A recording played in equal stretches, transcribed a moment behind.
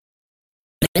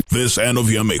This end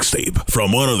of your mixtape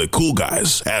from one of the cool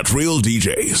guys at Real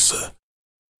DJs.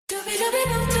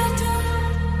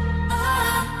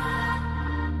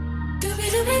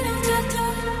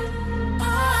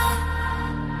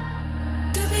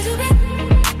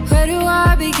 Where do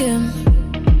I begin?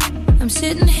 I'm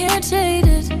sitting here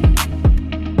jaded.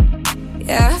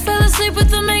 Yeah, I fell asleep with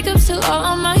the makeup still all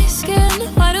on my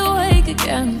skin. Wide awake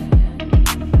again.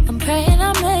 I'm praying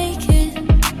I make it.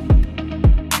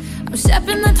 I'm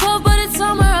stepping the 12, but it's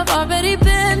somewhere I've already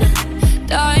been.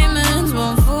 Diamonds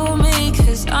won't fool me,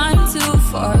 cause I'm too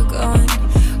far gone.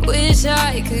 Wish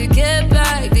I could get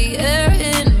back the air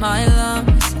in my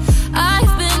lungs.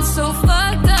 I've been so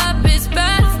fucked up, it's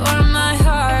bad for my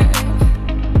heart.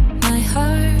 My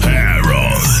heart.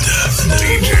 Harold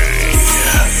DJ.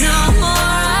 No more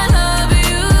I love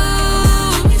you.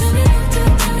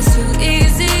 It's too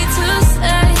easy to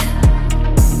say.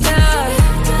 Yeah.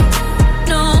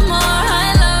 No more I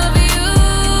love you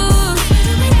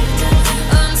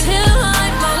until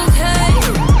I'm okay.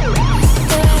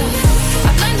 Yeah.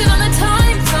 I blamed it on the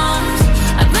time zones.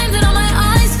 I blamed it on my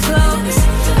eyes closed.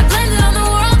 I blamed it on the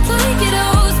world like it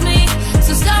owes me.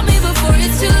 So stop me before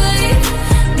it's too late.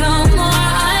 No more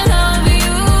I love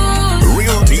you.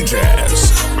 Real DJs.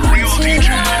 Real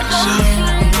DJs.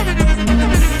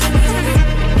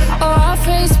 Oh, I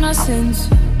faced my sins,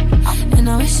 and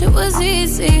I wish it was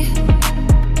easy.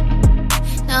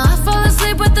 Now I fall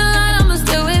asleep with the light, I'ma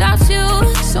still without you.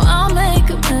 So I'll make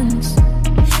amends,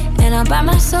 and I'll buy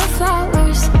myself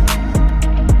flowers.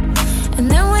 And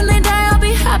then when they die, I'll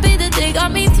be happy that they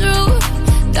got me through.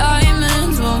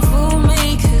 Diamonds won't fool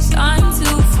me, cause I'm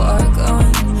too far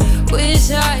gone.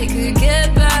 Wish I could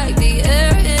get back the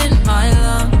air in my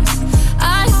lungs.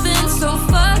 I've been so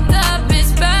fucked up,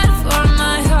 it's bad for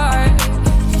my heart.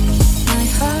 My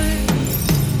heart.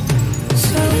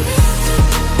 So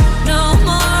no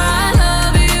more I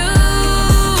love you.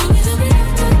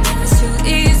 It's too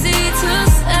easy to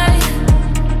say.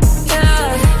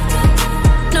 Yeah.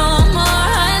 No more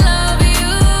I love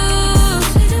you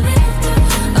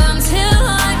until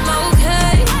I'm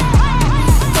okay.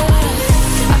 Yeah.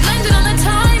 I blamed it on the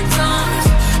time zones.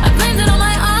 I blamed it on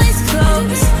my eyes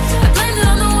closed. I blamed it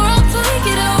on the world like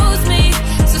it owes me.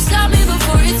 So stop me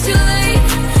before it's too late.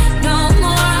 No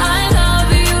more I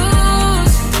love you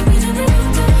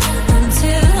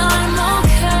until I'm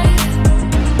okay.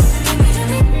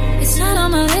 It's not on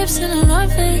my lips and I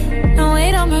love it. No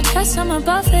weight on my chest, I'm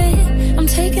above it. I'm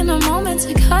taking a moment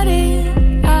to cut it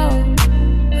out.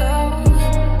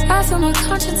 I feel my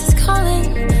conscience is calling.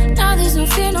 Now there's no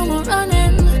fear, no more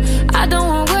running. I don't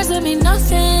want words that mean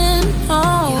nothing.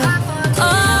 Oh,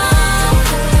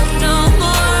 no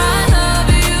more I love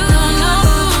you. No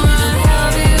more I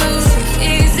love you.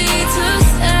 It's easy to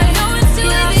say. No, it's too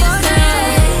easy to say.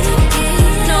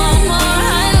 No more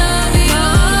I love you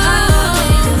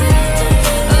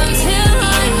until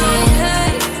I'm okay.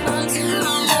 Until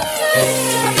I'm okay.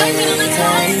 I blame it on the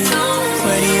time zones.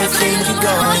 Where do you think you're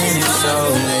going? It's so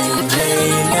late,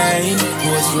 late.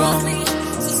 What's wrong?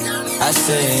 I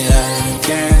say I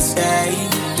can't stay.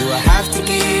 Do I have to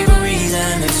give a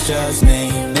reason? It's just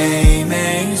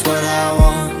me's what I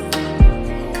want.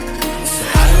 So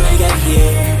how do we get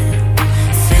here?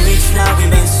 3 weeks now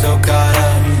we've been so caught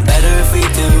up. Better if we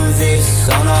do this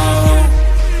on our own.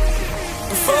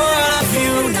 Before I love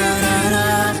you, na-na-na,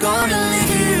 I'm gonna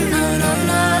leave you,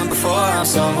 na-na-na. Before I'm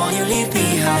someone you leave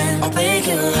behind, I'll break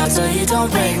your heart so you don't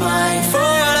break mine. Before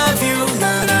I love you,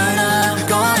 na-na-na, I'm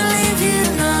gonna leave you,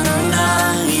 na-na-na.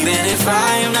 Even if I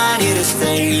am not here to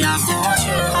stay, I still want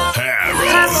you.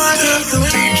 Harold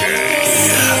DJ.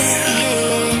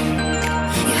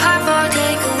 Your heart for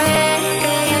takeaway.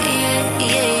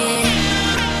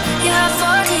 Your heart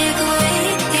for takeaway.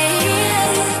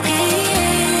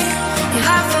 Your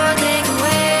heart for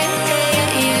takeaway.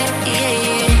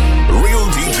 Real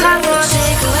Your heart for DJs.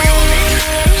 takeaway.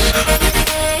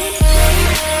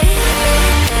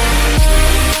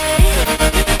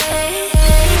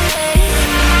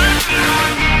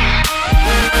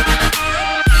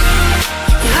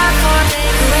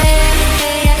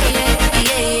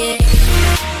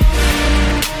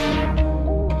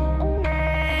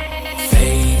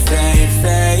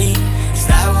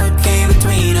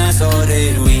 Or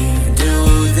did we do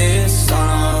this on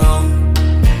our own?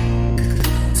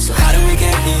 So how do we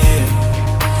get here?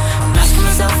 I'm asking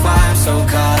myself why I'm so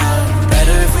caught up.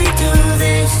 Better if we do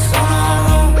this on our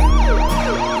own.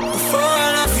 Before I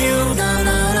love you,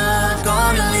 na-na-na, I'm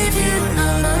gonna leave you,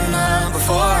 na-na-na.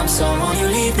 Before I'm someone you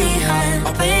leave behind,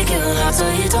 I'll break your heart so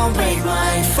you don't break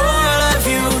mine. Before I love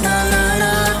you,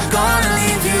 na-na-na, I'm gonna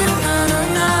leave you,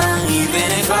 na-na-na. Even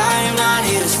if I'm not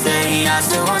here to stay, I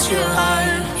still want your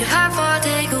heart. You have for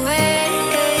takeaway.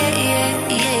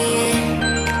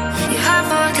 You have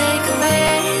for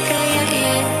takeaway.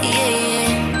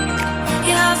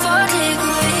 You have for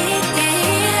takeaway.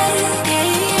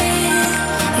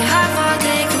 You have for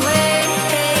takeaway.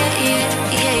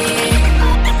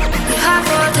 You have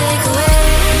for takeaway.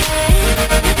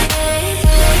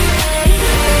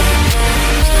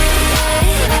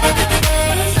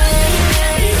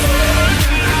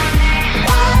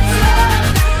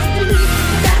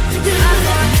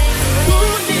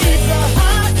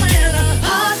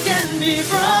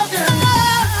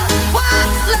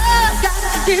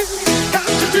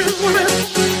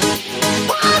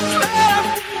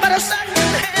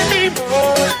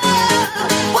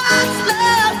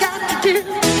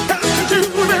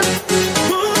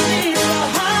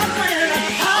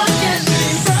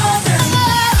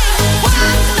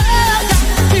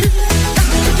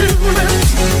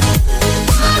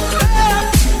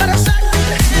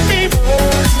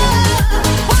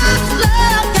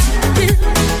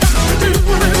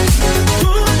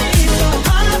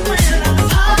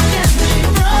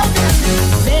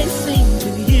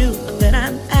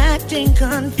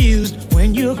 Confused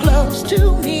when you're close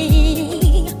to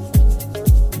me.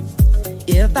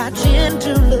 If I tend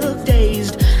to look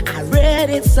dazed, I read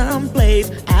it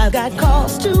someplace. I've got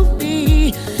cause to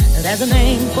be. There's a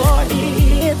name for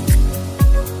it.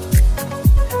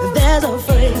 There's a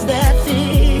phrase that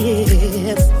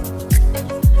fits.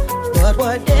 But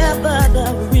whatever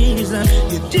the reason,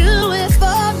 you do it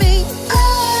for me.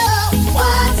 Oh,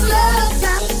 what's love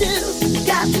got to do?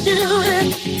 Got to do it.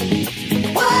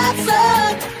 What's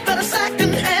love but a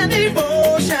second-hand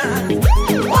emotion?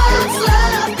 What's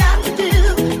love got to do?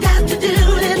 Got to do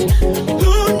it.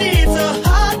 Who needs a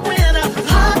heart when a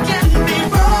heart can be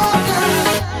broken?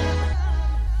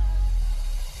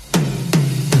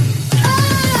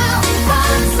 Oh,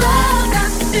 what's love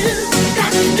got to do?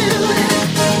 Got to do it.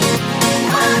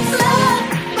 What's love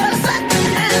but a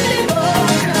second-hand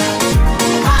emotion?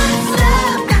 What's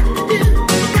love got to do?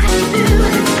 Got to do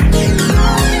it.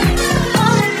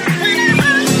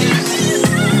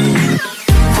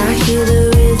 I hear the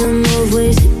rhythm of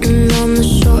waves hitting on the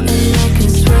shore, and I can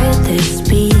swear they're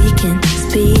speaking.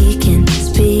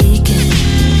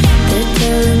 They're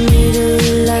telling me to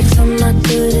relax, I'm not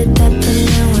good at that, but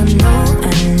now I know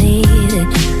I need it.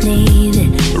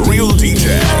 Real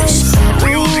DJs.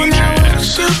 Real DJs.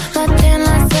 But then I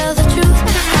tell the truth.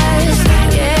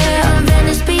 I'm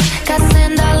Venice Beach, got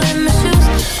sand all in my shoes.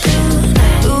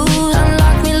 Ooh,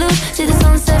 unlock me loose, see the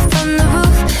sunset from the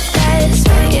roof.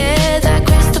 That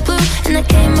crystal blue, and I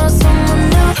came out someone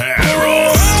new.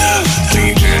 Harold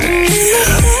DJ.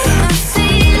 I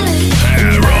feel it.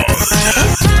 Harold.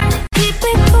 Keep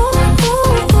it cool.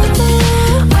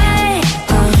 Wait,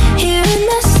 here in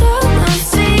the sun, I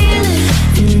feel it.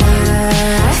 And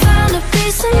I found a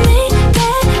piece of me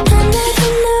that I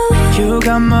never knew. You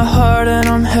got my heart and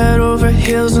I'm head over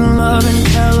heels in love in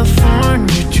California.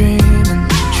 Dreaming,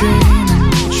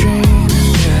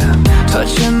 yeah.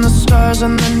 Touching the stars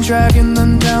and then dragging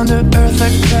them down to earth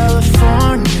like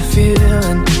California.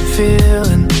 Feeling.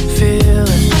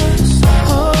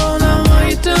 Oh, now what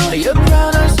you do? Your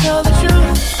brown eyes tell the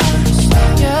truth.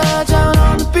 Yeah, down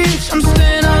on the beach, I'm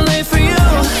staying out late for you.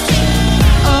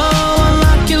 Oh,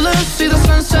 unlock your loose, see the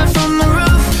sunset from the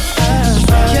roof.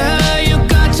 Yeah, you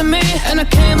got to me, and I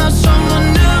came out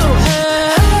someone new.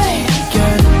 Hey,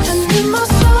 yeah. And in my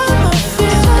summer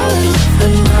feelings,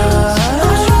 and I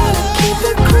try to keep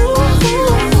it cool.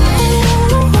 Here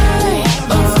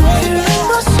in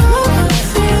my summer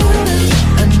feelings,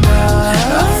 and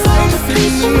I find a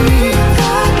piece of me.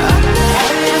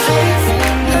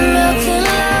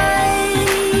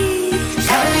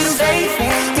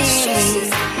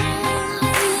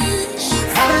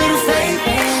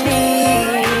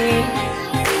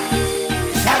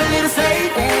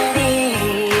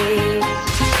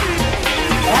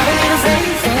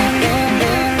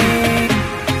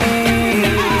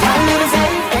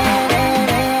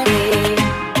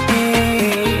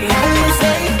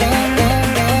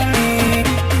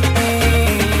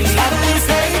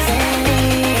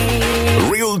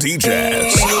 Real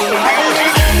DJs.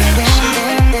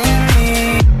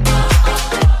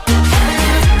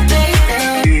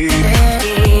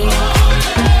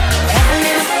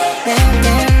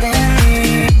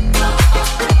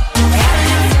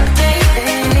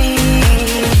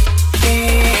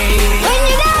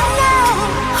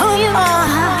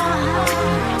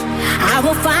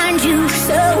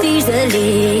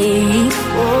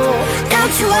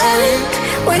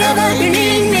 Whenever you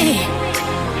need me,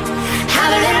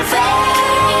 have a little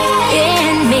faith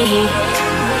in me.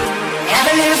 Have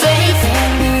a little faith.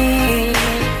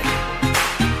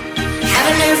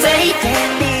 faith in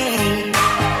me.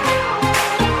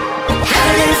 Have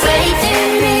a little faith in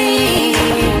me.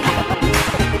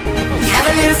 Have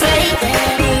a little faith in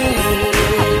me.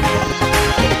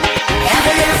 Have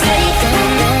a little faith in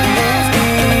me.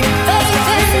 Faith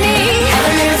in me. Have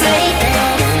a little faith in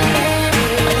me.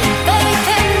 Faith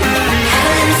in me. Have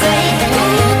a little faith in me.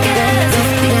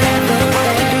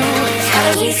 Have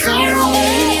a little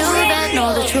you that know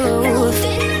the truth.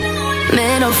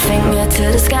 Middle finger to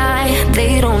the sky.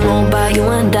 They don't know about you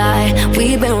and I.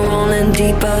 We've been rolling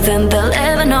deeper than they'll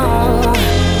ever know.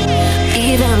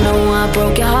 Even though I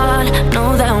broke your heart,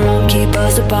 no, that won't keep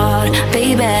us apart.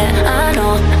 Baby, I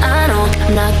know,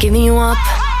 I'm not giving you up.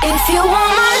 If you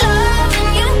want my love, then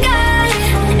you got it.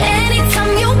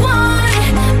 Anytime you want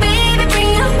it, baby,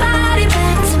 bring your body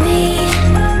back to me.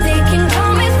 They can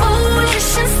call me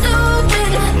foolish and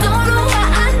stupid. Don't know why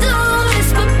I do this,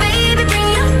 but baby, bring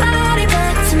your body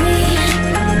back to me.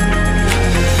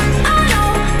 I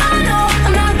know,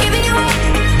 I'm not giving you up.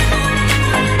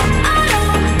 I know,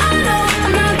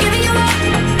 I'm not giving you up.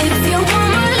 If you want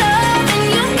my love, then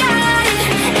you got it.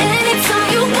 Anytime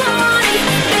you want it,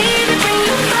 baby, bring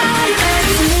your body back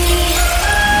to me.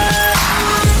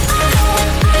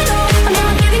 I'm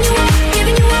not giving you up,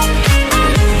 giving you up.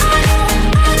 I know,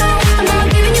 I'm not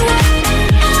giving you up.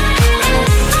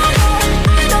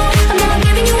 I'm not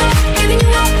giving you up, giving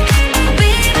you up.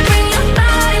 Baby, bring your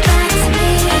body back to me.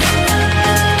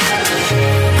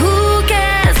 Who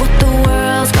cares what the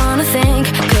world's gonna think?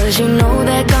 'Cause you know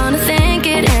they're gonna think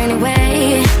it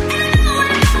anyway.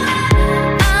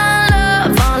 I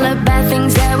love all the bad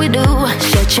things that we do.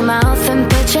 Shut your mouth and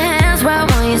put your hands where I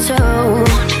want you to.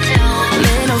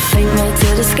 Middle finger to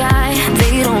the sky.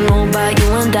 They don't know about you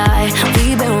and I.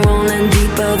 We've been rolling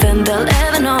deeper than they'll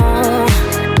ever know.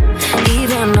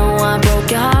 Even though I broke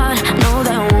your heart, no,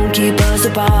 that won't keep us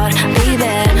apart.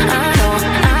 Baby, I know,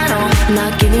 I'm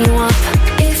not giving you up.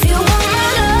 If you want my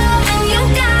love, then you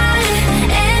got it.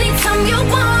 Anytime you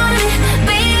want it,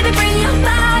 baby, bring your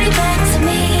body back to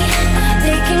me.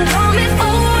 They can call me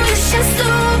foolish and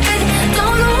stupid.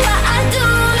 Don't know why I do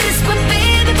this, but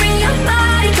baby, bring your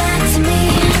body back to me.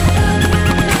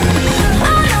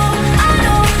 I know,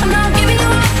 I'm not giving you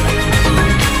up.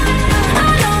 I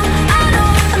know,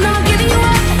 I'm not giving you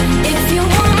up. If you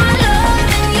want my love,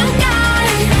 then you got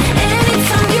it.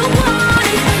 Anytime you want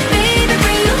it, baby,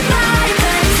 bring your body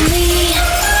back to me.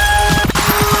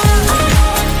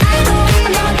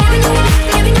 I'm not giving you up,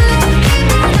 giving you up. I'm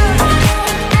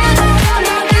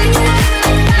not giving you up.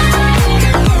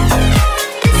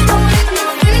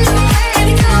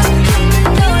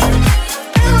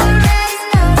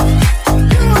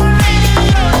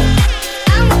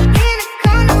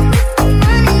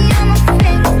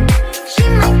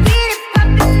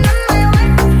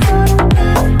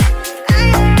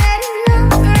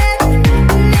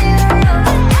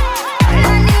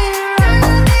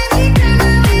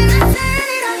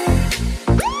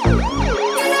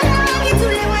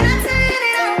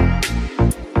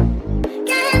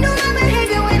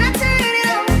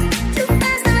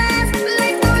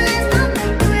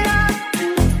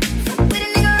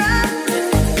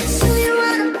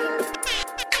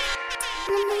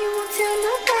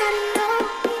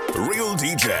 Real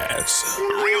DJs.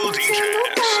 Real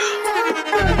DJs.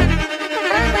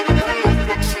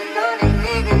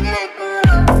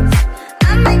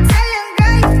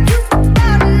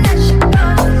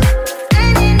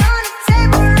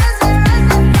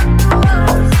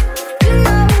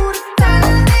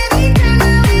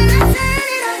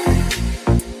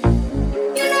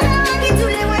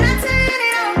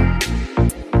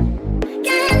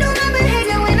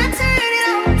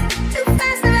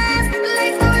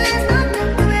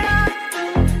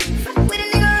 With a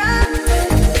nigga up,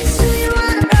 so you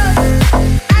wanna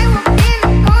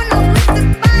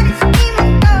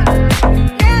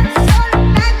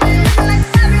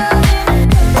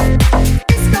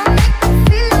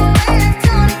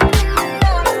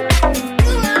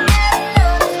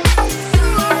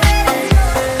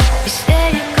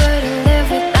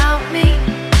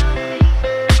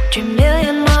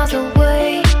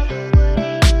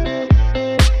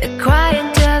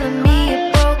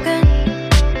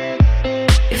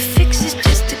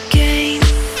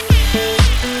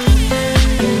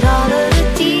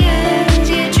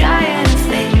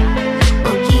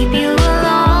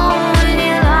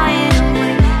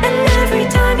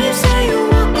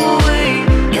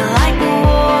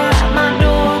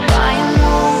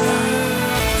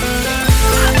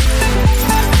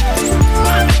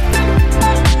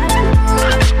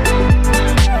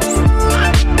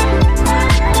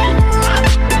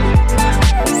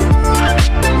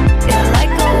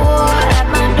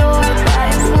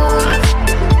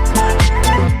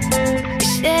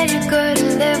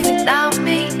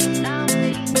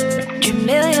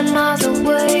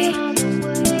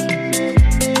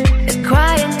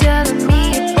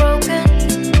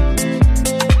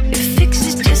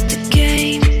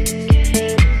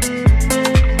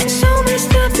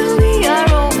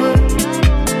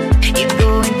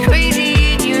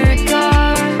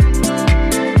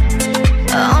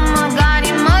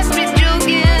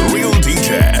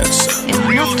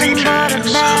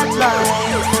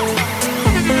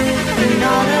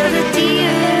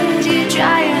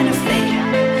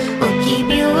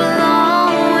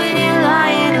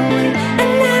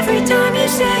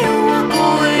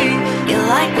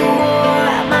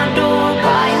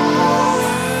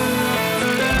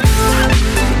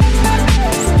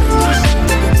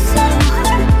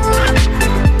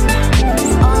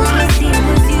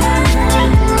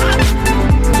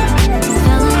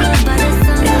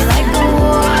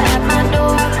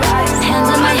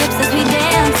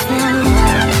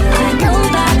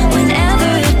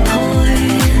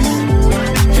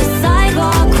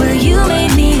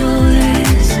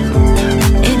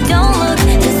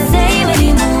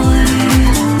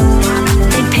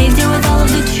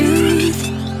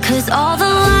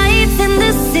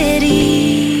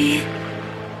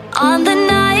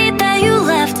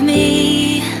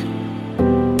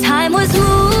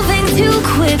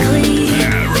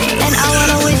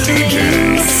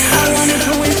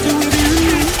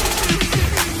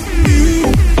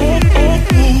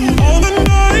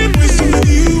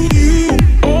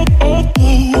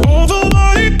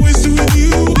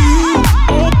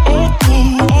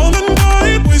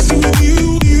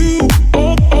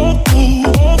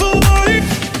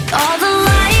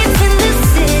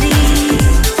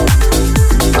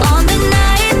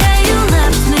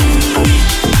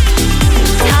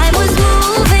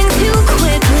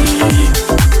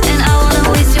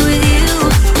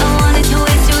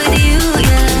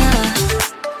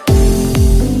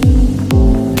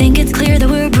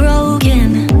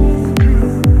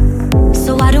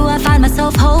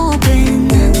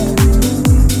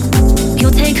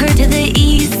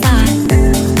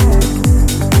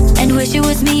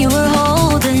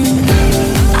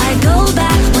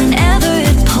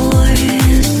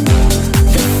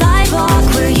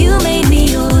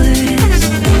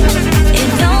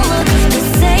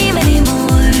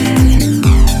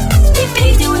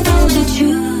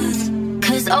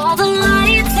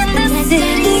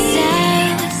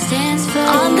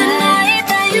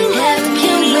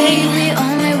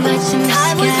reaching the sky.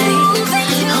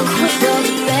 Hoping for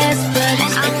the best, but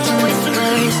expecting the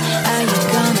worst. Are you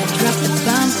gonna drop the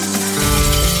bomb?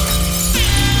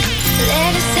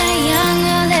 Let us stay young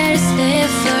or let us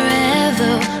live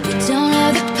forever. We don't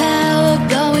have the power,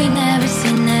 but we never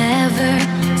say never.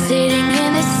 Sitting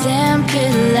in the sand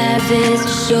pit, life is a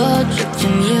short trip to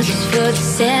music's for the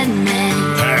sad man.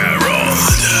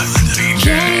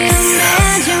 Can you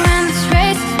imagine when this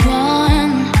race is won?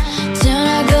 Turn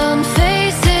our golden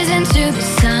faces into the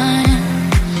sun.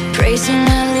 Praising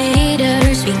our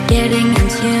leaders, we getting in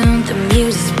tune. The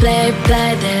music's played by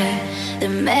the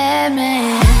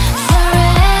madman.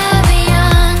 Forever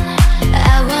young,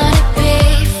 I wanna be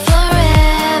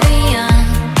forever young.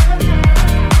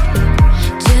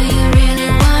 Do you really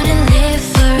wanna live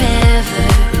forever?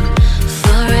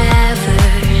 Forever,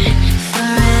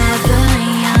 forever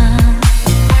young.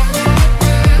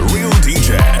 Real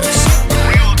DJs.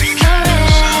 Real DJs.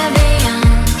 Forever young.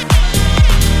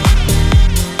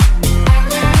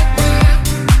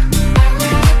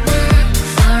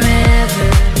 Forever,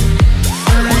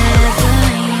 forever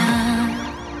young.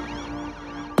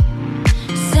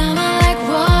 Some are like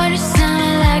water, some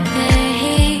are like the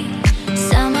heat.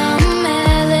 Some are the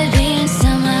melody and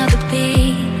some are the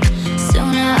beat.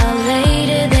 Sooner or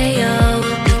later they all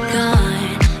will be gone.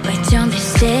 Why don't they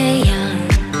stay young?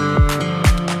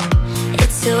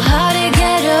 It's so hard to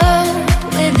get old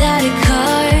without a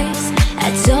cause. I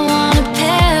don't wanna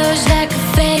perish like a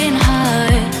fading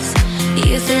heart.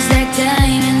 Youth is like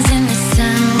diamonds in the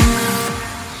sun,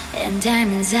 and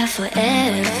diamonds are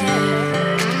forever.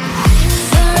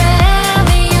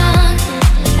 Forever young,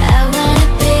 I wanna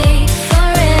be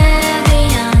forever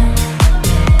young.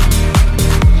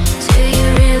 Do you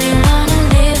really wanna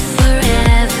live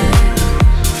forever?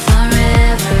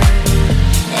 Forever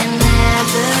and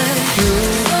ever.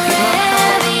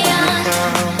 Forever young,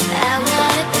 I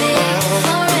wanna be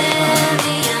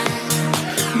forever young.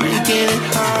 Making it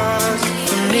hard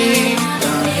for me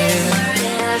down here,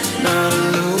 not to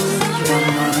lose my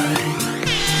mind.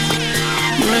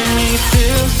 You make me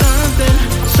feel something,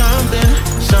 something,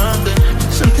 something,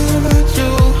 something about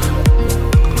you.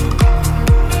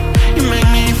 You make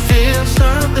me feel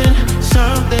something,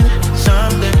 something,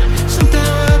 something, something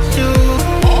about you.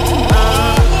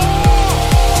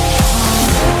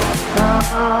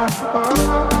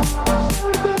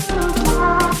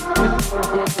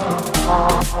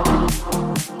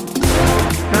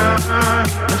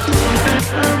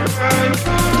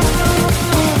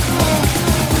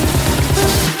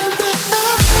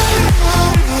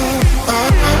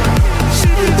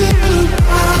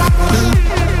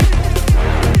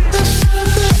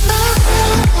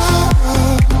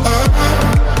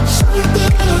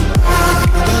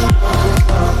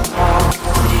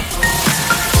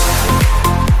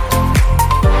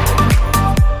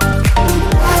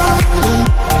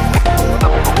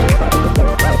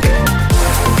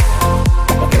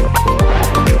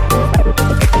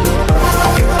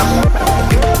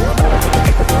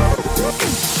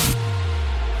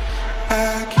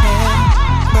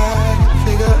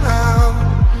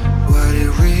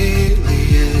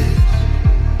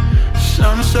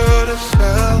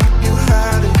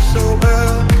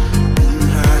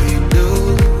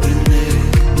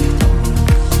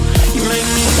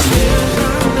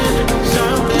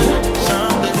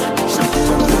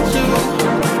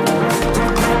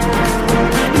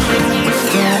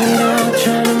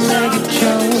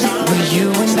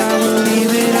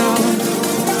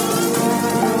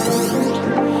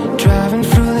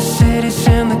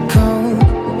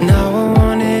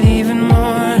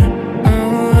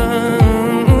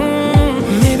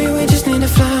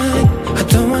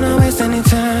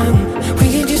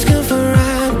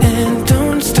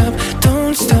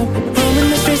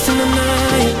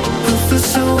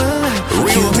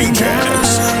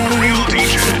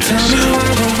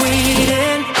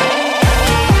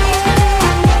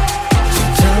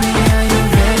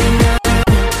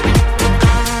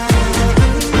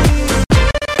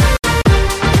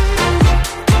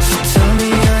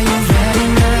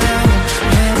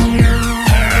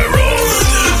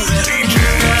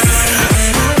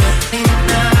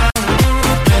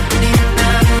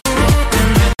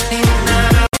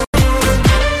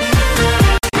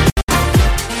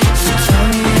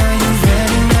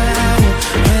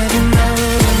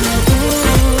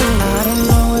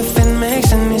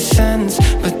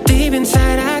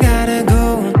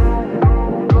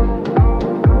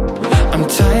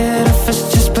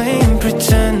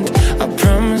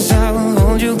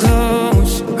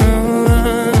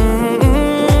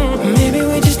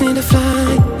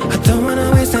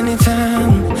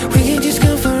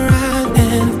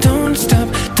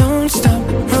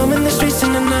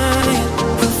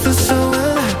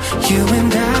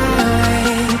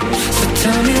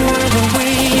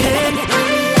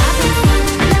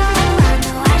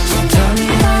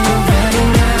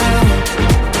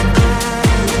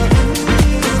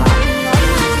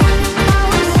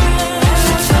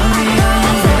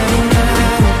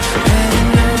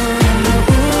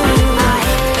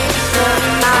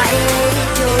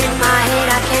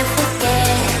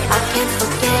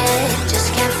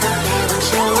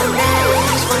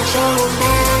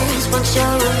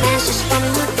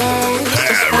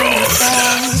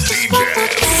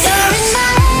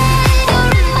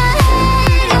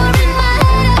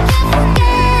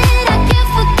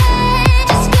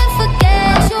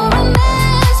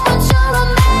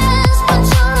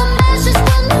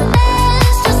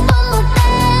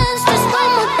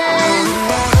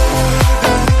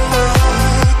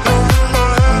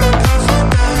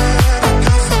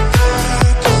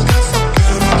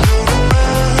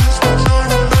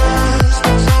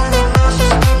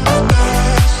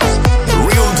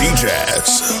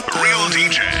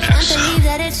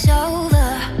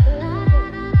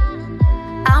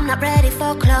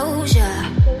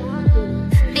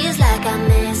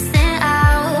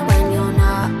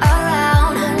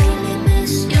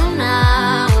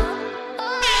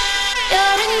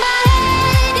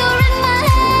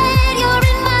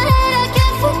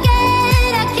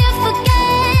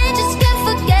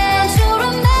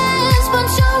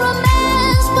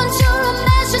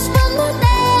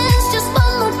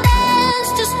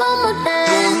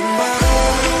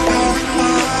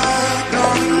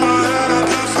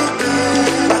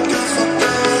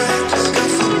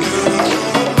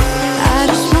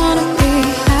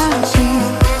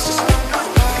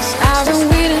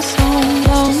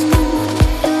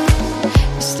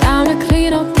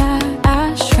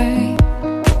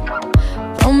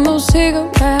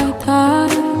 sad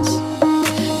thoughts.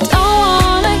 Don't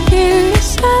wanna hear your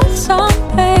sad song,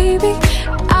 baby.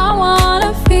 I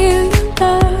wanna feel your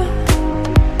love.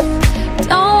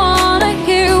 Don't wanna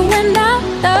hear when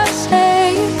I say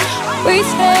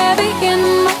breathe heavy in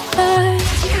my blood.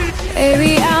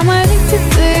 Baby, I'm addicted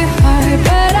to your heart,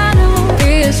 but I know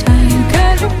it's fine,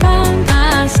 'cause you're by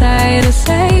my side to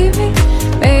save me.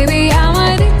 Baby, I'm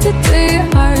addicted to your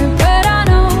heart, but I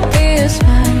know it's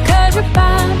fine, 'cause you're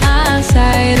by my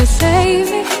side to save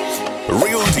me.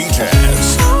 Real DJs.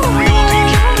 Real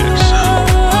DJs.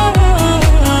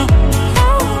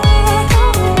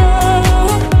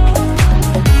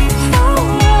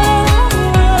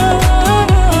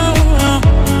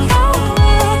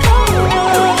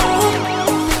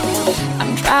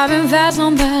 I'm driving fast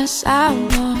on the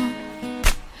sidewalk.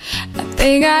 I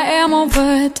think I am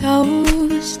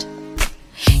overdosed.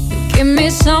 You give me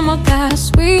some of that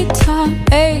sweet talk,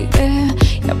 baby.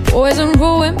 Your poison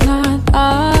ruined my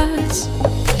thoughts.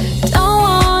 Don't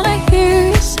wanna hear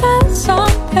your sad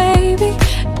song, baby.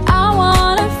 I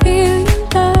wanna feel your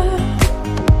love.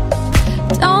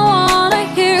 Don't wanna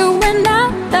hear when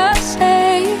I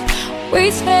say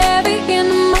weight's heavy in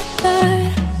my blood.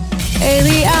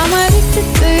 Baby, I'm addicted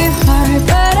to your heart,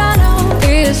 but I know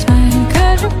it's fine,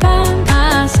 'cause you're by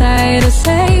my side to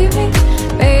save me.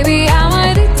 Baby, I'm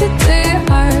addicted to your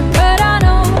heart, but I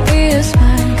know it's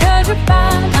fine, 'cause you're by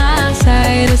my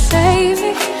side to save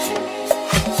me.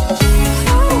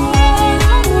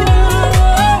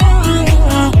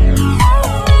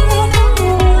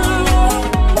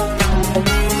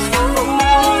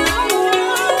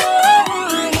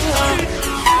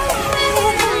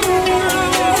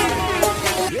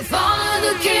 Follow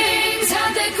the kings,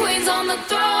 had their queens on the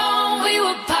throne. We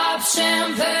would pop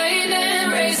champagne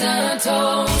and raise a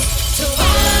toast to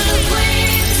all of the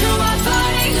queens who are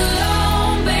fighting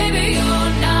alone. Baby,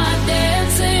 you're not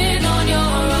dancing on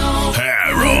your own.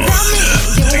 Harold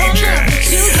DJ.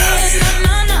 You get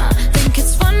na. Think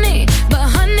it's funny, but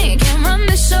honey, can't run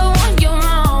the show on your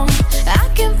own. I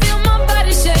can feel my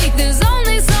body shake. There's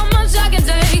only so much I can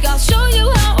take. I'll show you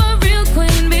how a real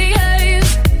queen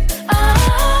behaves.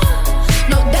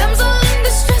 No damsel in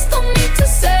distress, don't need to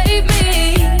save me.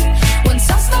 Once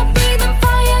I stop breathing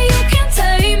fire, you can't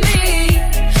tame me.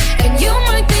 And you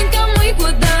might think I'm weak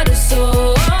without a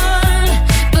sword,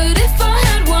 but if I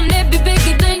had one, it'd be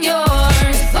bigger than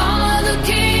yours. Follow the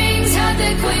kings, had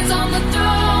their queens on the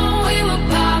throne. We would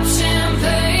pop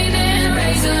champagne and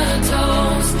raise a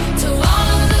toast to all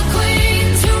of the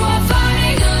queens who are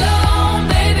fighting alone.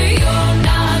 Baby, you're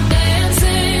not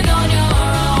dancing on your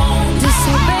own.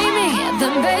 Disobey me,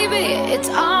 then baby, it's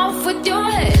off with your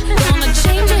head. Gonna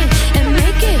change it and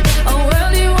make it a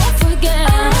world you won't forget.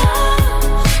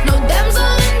 No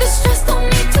damsel in distress, don't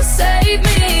need to save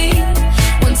me.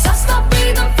 Once I stop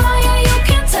breathing fire, you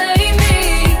can't tame me.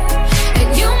 And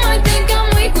you might think I'm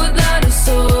weak without a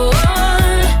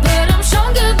sword, but I'm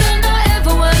stronger than I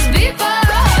ever was before.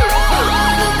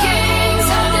 All the kings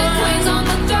had their queens on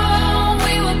the throne.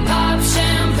 We would pop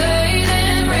champagne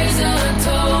and raise a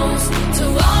toast to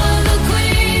all of the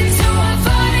queens who are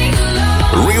fighting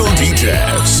alone. Real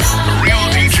DJs. Real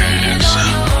DJs.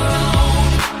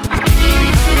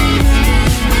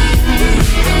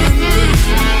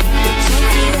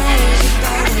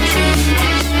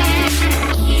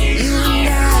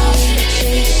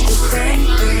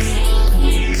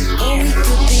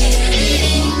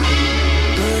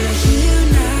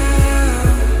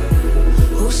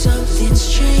 Something's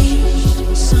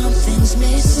changed, something's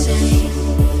missing,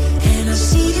 and I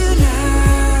see you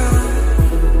now.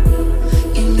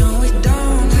 You know it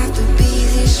don't have to be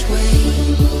this way.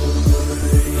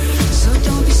 So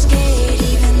don't be scared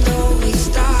even though it's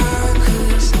dark,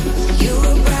 'cause you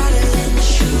were brighter than the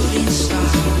shooting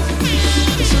star.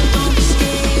 So don't be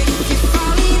scared if you're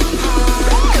falling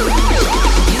apart, 'cause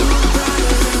you were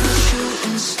brighter than the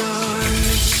shooting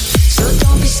stars. So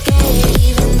don't be scared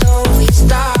even though it's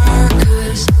dark,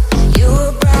 'cause you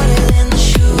were brighter than the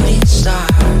shooting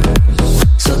stars.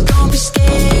 So don't be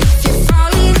scared if you're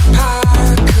falling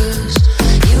apart, 'cause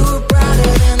you were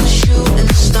brighter than the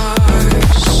shooting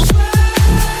stars.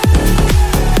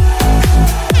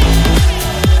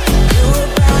 You were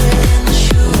brighter than the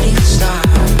shooting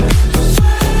stars.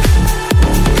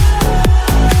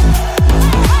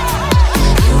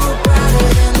 You were brighter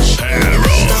than the shooting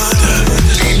stars.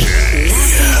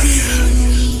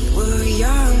 We were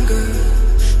younger,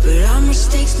 but our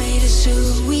mistakes made us who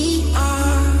we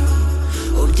are.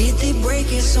 Or did they break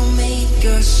us or make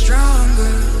us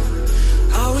stronger?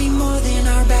 Are we more than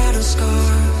our battle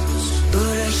scars?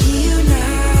 But I hear you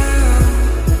now.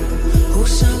 Oh,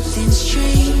 something's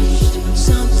changed,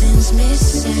 something's something's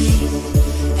missing,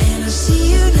 and I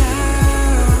see you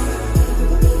now.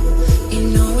 You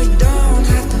know it don't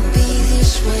have to be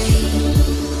this way.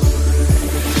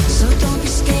 So don't be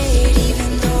scared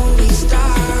even though it's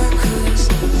dark, 'cause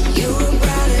you're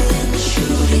brighter than the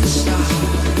shooting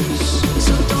stars.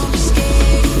 So don't be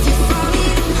scared if you're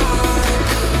falling apart,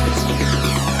 'cause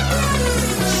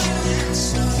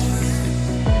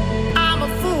I'm a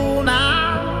fool now.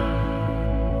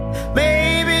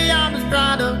 Maybe I'm just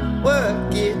trying to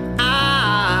work it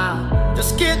out.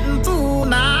 Just getting through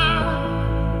now.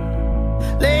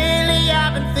 Lately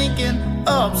I've been thinking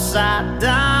upside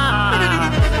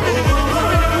down.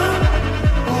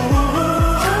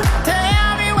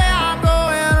 Tell me where I'm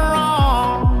going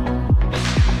wrong.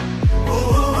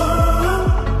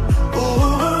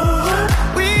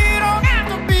 We don't have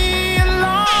to be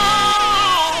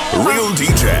alone. Real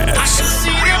DJs. I can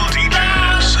see Real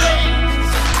DJs.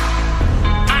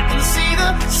 I can see the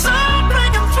sun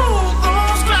breaking through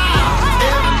those clouds.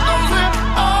 Heaven knows we're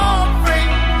all free,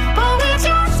 but we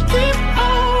just keep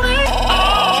holding on.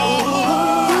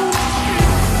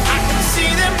 I can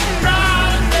see them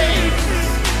brighter days.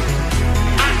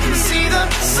 I can see the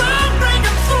sun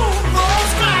breaking through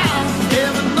those clouds.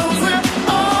 Heaven knows we're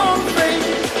all free,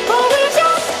 but we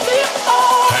just keep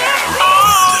holding on.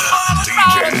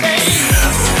 Brighter days.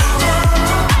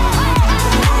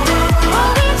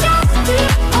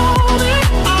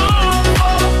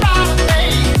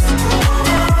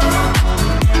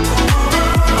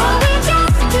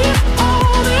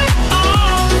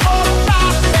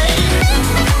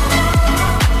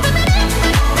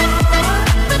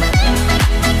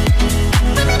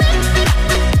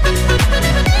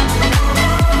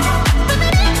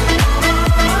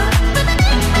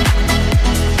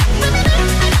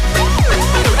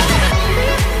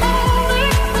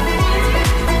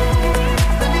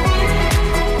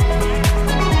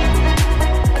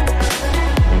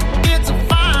 It's a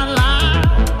fine line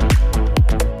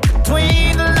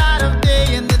between the light of day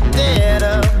and the dead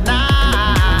of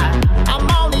night. I'm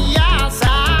on the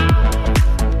outside,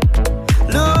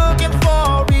 looking for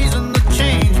a reason to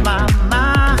change my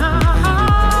mind.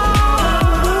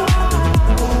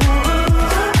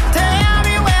 Tell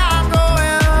me where I'm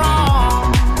going wrong.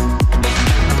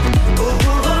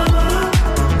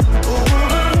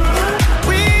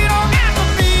 We don't have to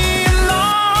be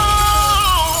alone.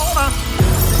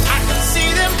 I can see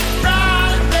them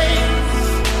brighter days.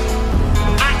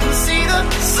 I can see the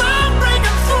sun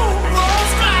breaking through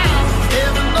those clouds.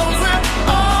 Heaven knows we're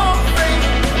all free,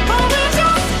 but we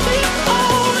just keep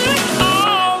holding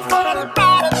on for the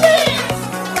brighter days.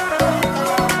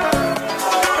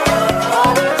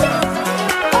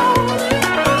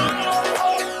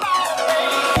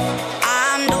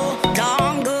 I'm no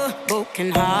longer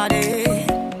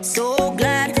brokenhearted. So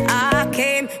glad I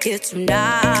came here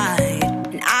tonight.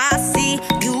 And I see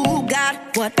you got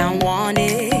what I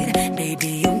wanted.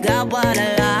 Baby, you got what I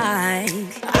like.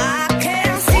 I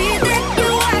can see that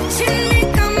you're watching me.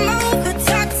 Come over,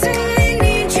 talk to me.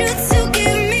 Need you to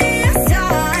give me a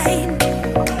sign.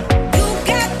 You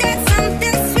got that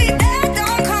something sweet that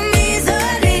don't come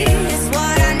easily. It's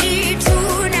what I need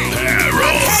tonight.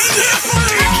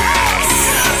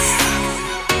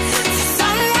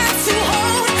 Someone to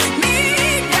hold me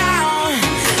down.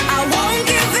 I won't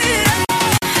give it up.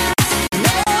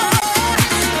 No,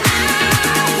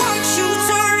 I want you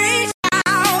to reach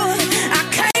out. I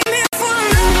came here for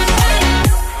love.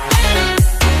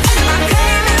 I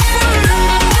came here for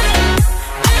love.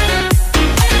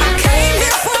 I came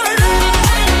here for love.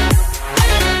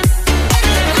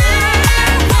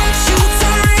 I want you to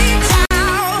reach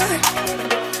out.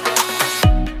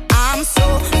 I'm so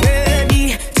ready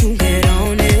to get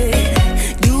on it.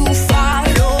 You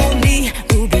follow me,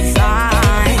 we'll be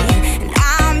fine. And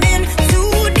I'm in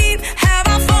too deep. Have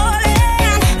I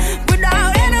fallen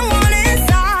without anyone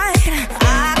inside?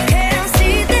 I can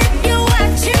see that you're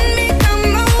watching me.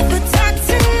 Come over, talk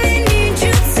to me. Need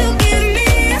you to give me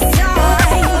a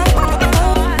sign.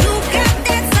 You got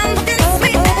that something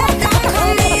sweet that don't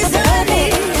come easily.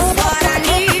 It's what I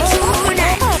need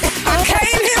tonight. I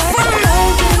came here for love.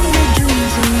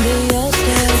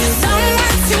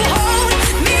 Someone to hold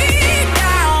me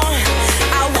down.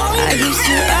 I won't give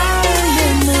it up.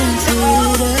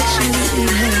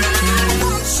 I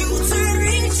want you to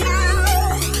reach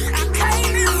out. I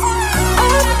came here for love.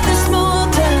 Up this small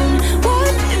town,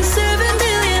 1 in 7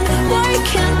 billion. Why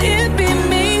can't it be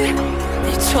me?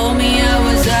 They told me I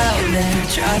was out there,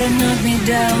 try to knock me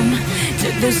down.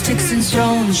 Took those sticks and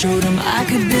stones, showed them I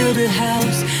could build a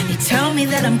house. They tell me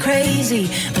that I'm crazy,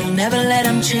 but I'll never let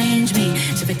them change me.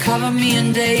 So they cover me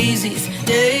in daisies,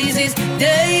 daisies,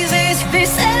 daisies. They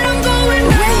said I'm going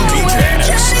nowhere,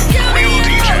 trying to get me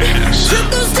out. Took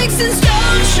those sticks and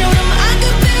stones, showed them I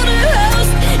could build a house.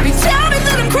 They tell me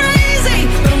that I'm crazy,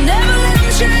 but I'll never let them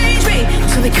change me.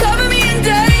 So they cover me in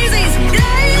daisies,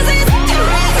 daisies,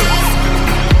 daisies.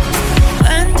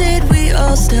 When did we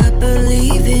all stop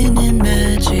believing in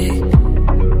magic?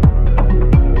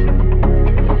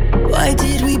 Why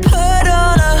did we put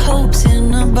all our hopes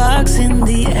in a box in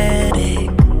the attic?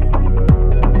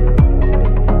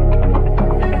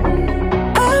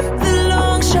 I'm the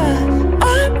long shot,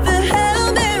 I'm the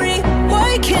Hail Mary.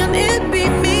 Why can't it be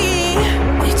me?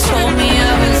 They told me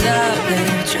I was out there,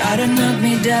 tried to knock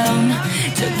me down.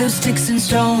 Took those sticks and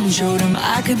stones, showed them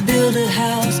I could build a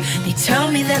house. They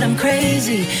tell me that I'm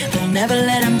crazy, but I'll never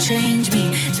let them change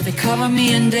me. So they cover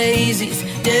me in daisies,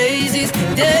 daisies,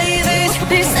 daisies.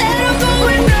 They said I'm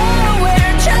going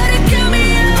nowhere, try to get me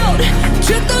out.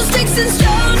 Took those sticks and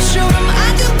stones, showed them I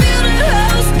could build a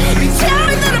house. They tell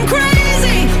me that I'm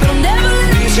crazy, but I'll never let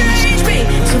them change me.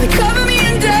 So they cover me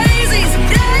in daisies,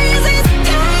 daisies,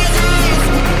 daisies.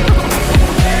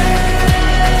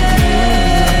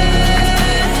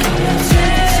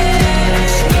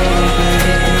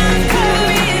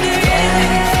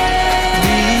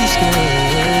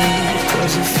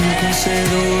 Say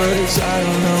the words, I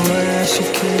don't know what I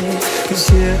should care. Cause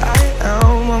here I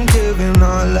am, I'm giving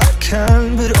all I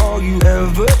can. But all you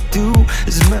ever do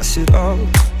is mess it up.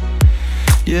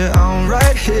 Yeah, I'm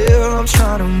right here, I'm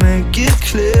trying to make it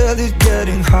clear that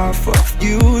getting half of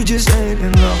you just ain't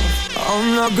enough.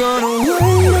 I'm not gonna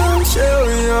wait until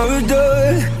you're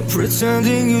done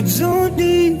pretending you don't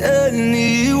need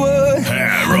anyone.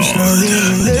 I'm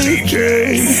standing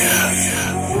naked,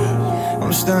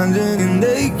 I'm standing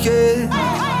naked.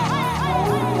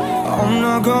 I'm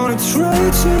not gonna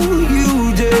try till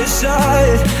you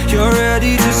decide you're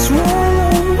ready to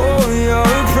swallow all your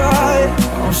pride.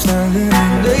 I'm standing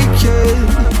naked,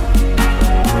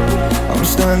 I'm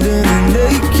standing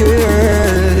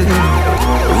naked.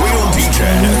 Real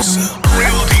DJs,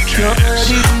 real DJs.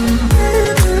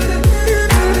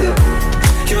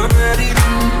 You're ready,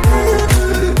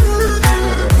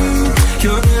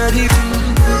 you're ready,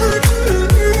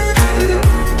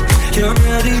 you're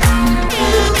ready.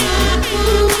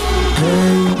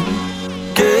 Hey,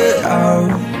 get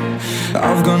out.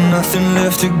 I've got nothing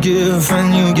left to give,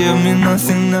 and you give me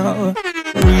nothing now.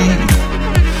 Read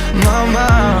my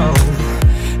mouth.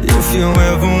 If you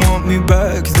ever want me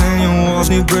back, then your walls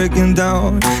need breaking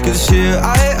down. Cause here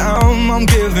I am, I'm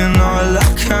giving all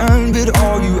I can. But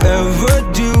all you ever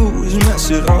do is mess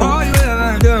it up. All you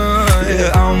ever do.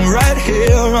 Yeah, I'm right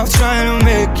here, I'm trying to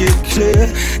make it clear.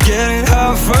 Getting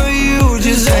half for you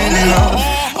just ain't enough.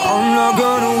 I'm not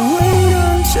gonna wait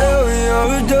until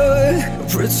you're done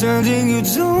pretending you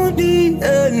don't need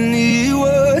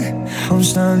anyone. I'm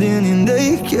standing in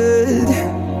naked,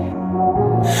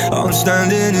 I'm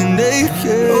standing in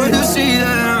naked. When you see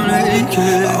that I'm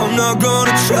naked, I'm not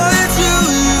gonna try till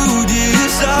you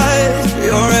decide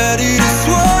you're ready to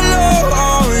swallow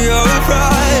all your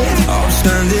pride. I'm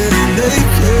standing in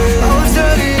naked, I'm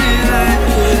standing in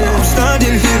naked, I'm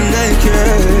standing here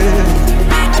naked.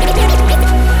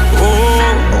 Oh,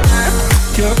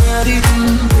 you're ready.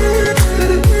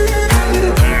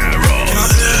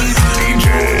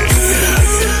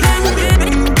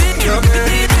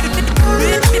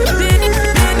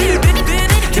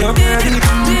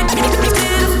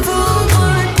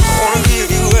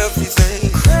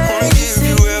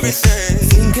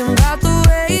 Thinking about the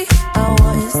way I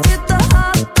was, did the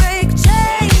heartbreak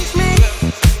change me?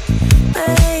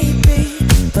 Maybe,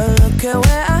 but look at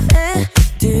where I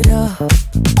ended up.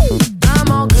 I'm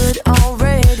all good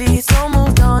already, so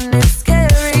moved on, it's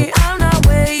scary. I'm not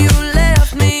where you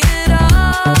left me at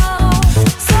all.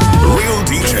 So Real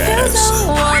DJs,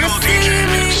 real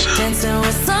DJs. dancing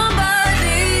with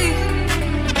somebody.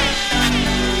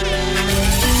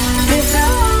 If you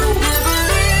want to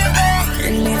believe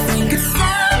anything could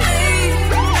stop me.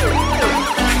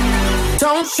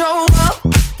 Don't show up,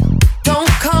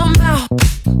 don't come out,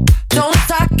 don't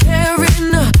start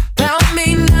caring about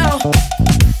me now.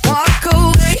 Walk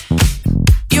away,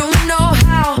 you know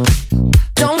how.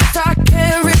 Don't start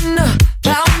caring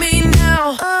about me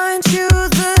now. Aren't you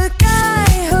the guy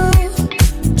who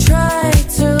tried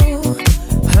to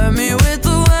hurt me with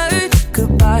the word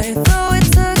goodbye? Though it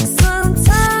took some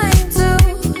time to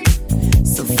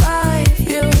survive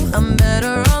you, I'm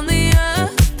better on the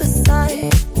other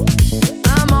side.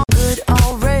 I'm all good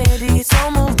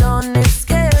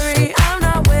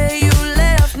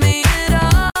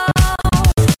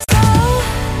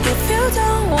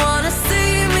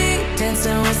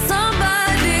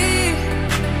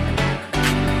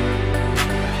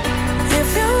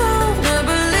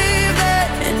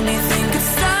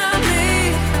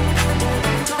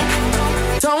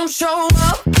show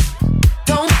up,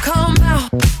 don't come out,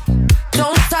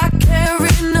 don't start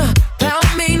caring about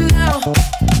me now.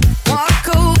 Walk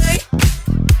away,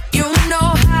 you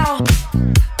know how.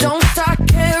 Don't start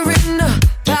caring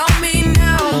about me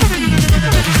now.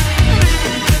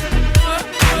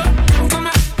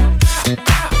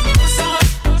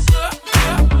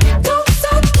 Don't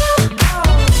start caring.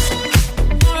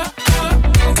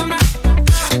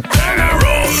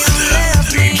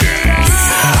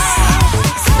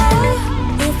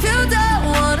 If you don't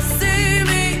wanna see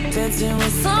me dancing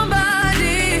with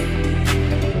somebody,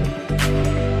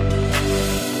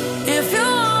 if you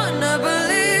wanna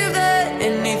believe that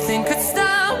anything could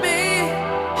stop me,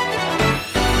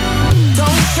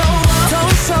 don't show up,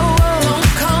 don't show up, don't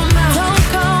come out, don't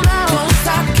come out, don't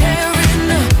stop caring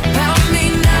about me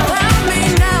now,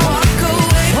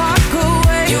 walk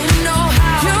away, you know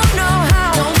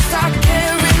how, don't stop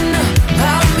caring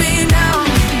about me now.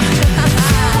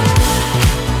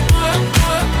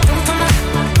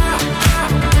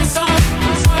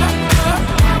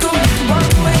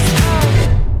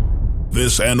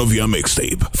 This end of your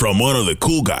mixtape from one of the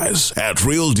cool guys at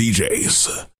Real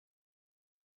DJs.